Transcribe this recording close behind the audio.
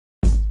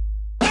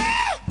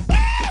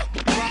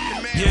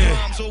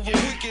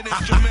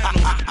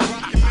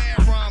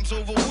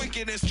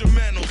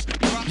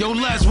Yo,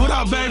 Les, what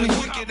up, baby?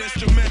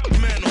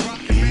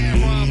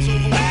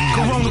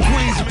 Corona,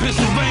 Queens, and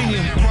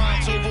Pennsylvania.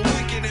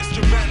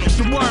 It's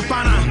the word,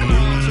 Fana.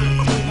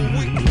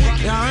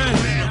 Yeah,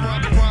 man.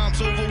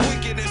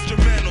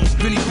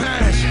 Vinny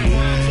Pass.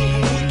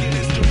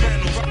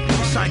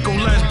 Psycho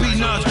Les,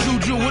 B-Nuts,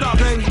 Juju, what up,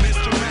 baby?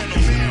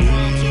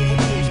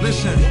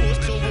 Listen.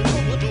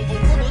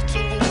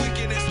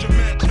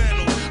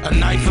 A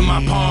knife in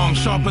my palm,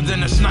 sharper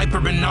than a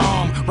sniper in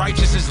arm.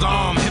 Righteous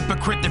Islam,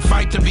 hypocrite that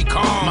fight to be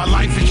calm. My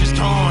life is just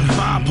torn,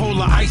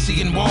 bipolar, icy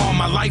and warm.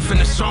 My life in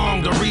a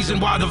song, the reason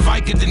why the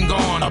Vicodin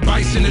gone. A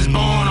bison is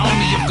born,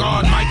 army of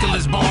God, Michael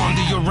is born.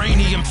 The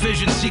uranium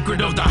fission,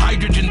 secret of the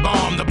hydrogen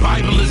bomb. The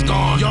Bible is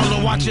gone, y'all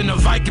are watching a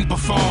Viking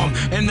perform.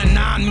 And the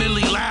 9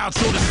 milli loud,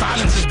 so the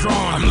silence is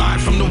drawn. I'm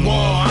live from the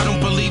wall, I don't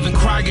believe in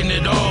crying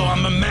at all.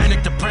 I'm a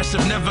manic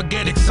depressive, never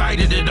get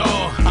excited at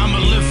all. I'ma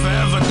live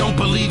forever, don't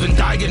believe in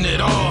dying at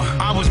all.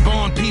 I was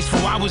born peaceful,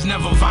 I was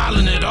never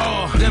violent at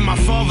all. Then my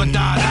father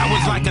died, that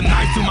was like a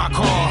knife through my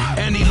core.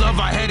 Any love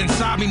I had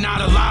inside me, not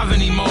alive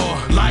anymore.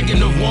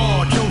 Lion of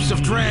war,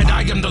 Joseph Dredd,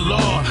 I am the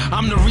law.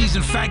 I'm the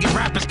reason faggot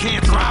rappers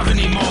can't thrive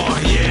anymore,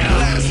 yeah.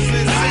 Glasses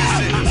in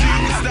session, so you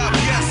can stop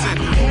guessing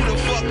who the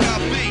fuck I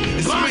be.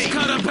 It's Boss me.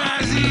 Cutter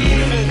Bazzy.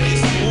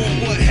 Focus on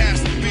what has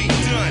to be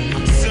done,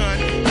 son.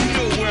 You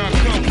know where I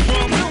come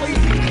from.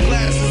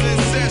 Glasses in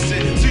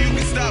session, so you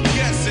can stop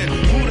guessing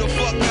who the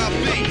fuck I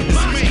be. It's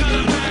Boss me.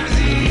 Cutter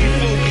Bazzy.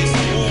 Focus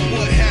on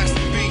what has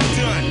to be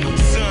done,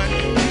 son.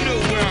 You know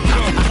where I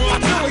come from.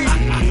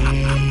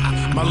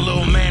 My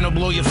little man will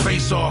blow your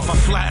face off. I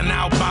flatten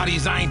out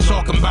bodies, I ain't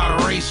talking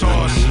about a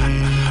racehorse.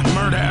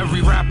 Murder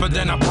every rapper,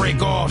 then I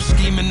break off.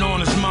 Scheming on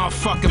this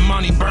motherfucking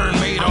money, burn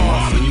made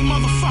off.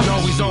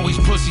 Always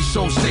pussy,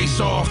 so stay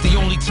soft. The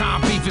only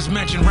time beef is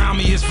mentioned around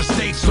me is for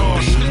steak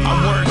sauce. I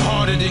work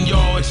harder than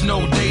y'all, it's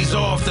no days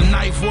off. The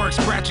knife works,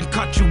 scratch and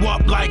cut you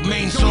up like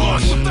main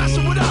sauce.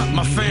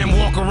 My fam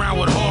walk around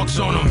with hawks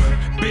on them.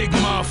 Big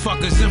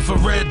motherfuckers,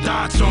 infrared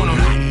dots on them.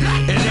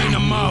 It ain't a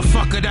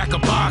motherfucker that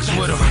could box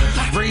with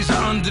them. Razor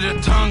under the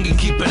tongue and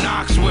keep an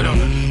ox with them.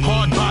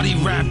 Hard body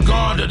rap,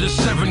 guard of the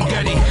seven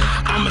Getty.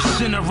 I'm a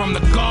sinner, I'm the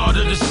god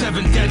of the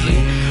seven deadly.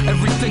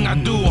 Everything I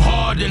do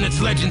hard and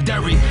it's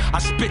legendary. I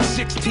spit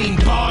 16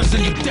 bars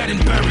and you dead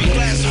and buried.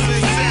 Glasses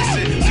in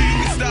session, so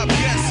you can stop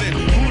guessing.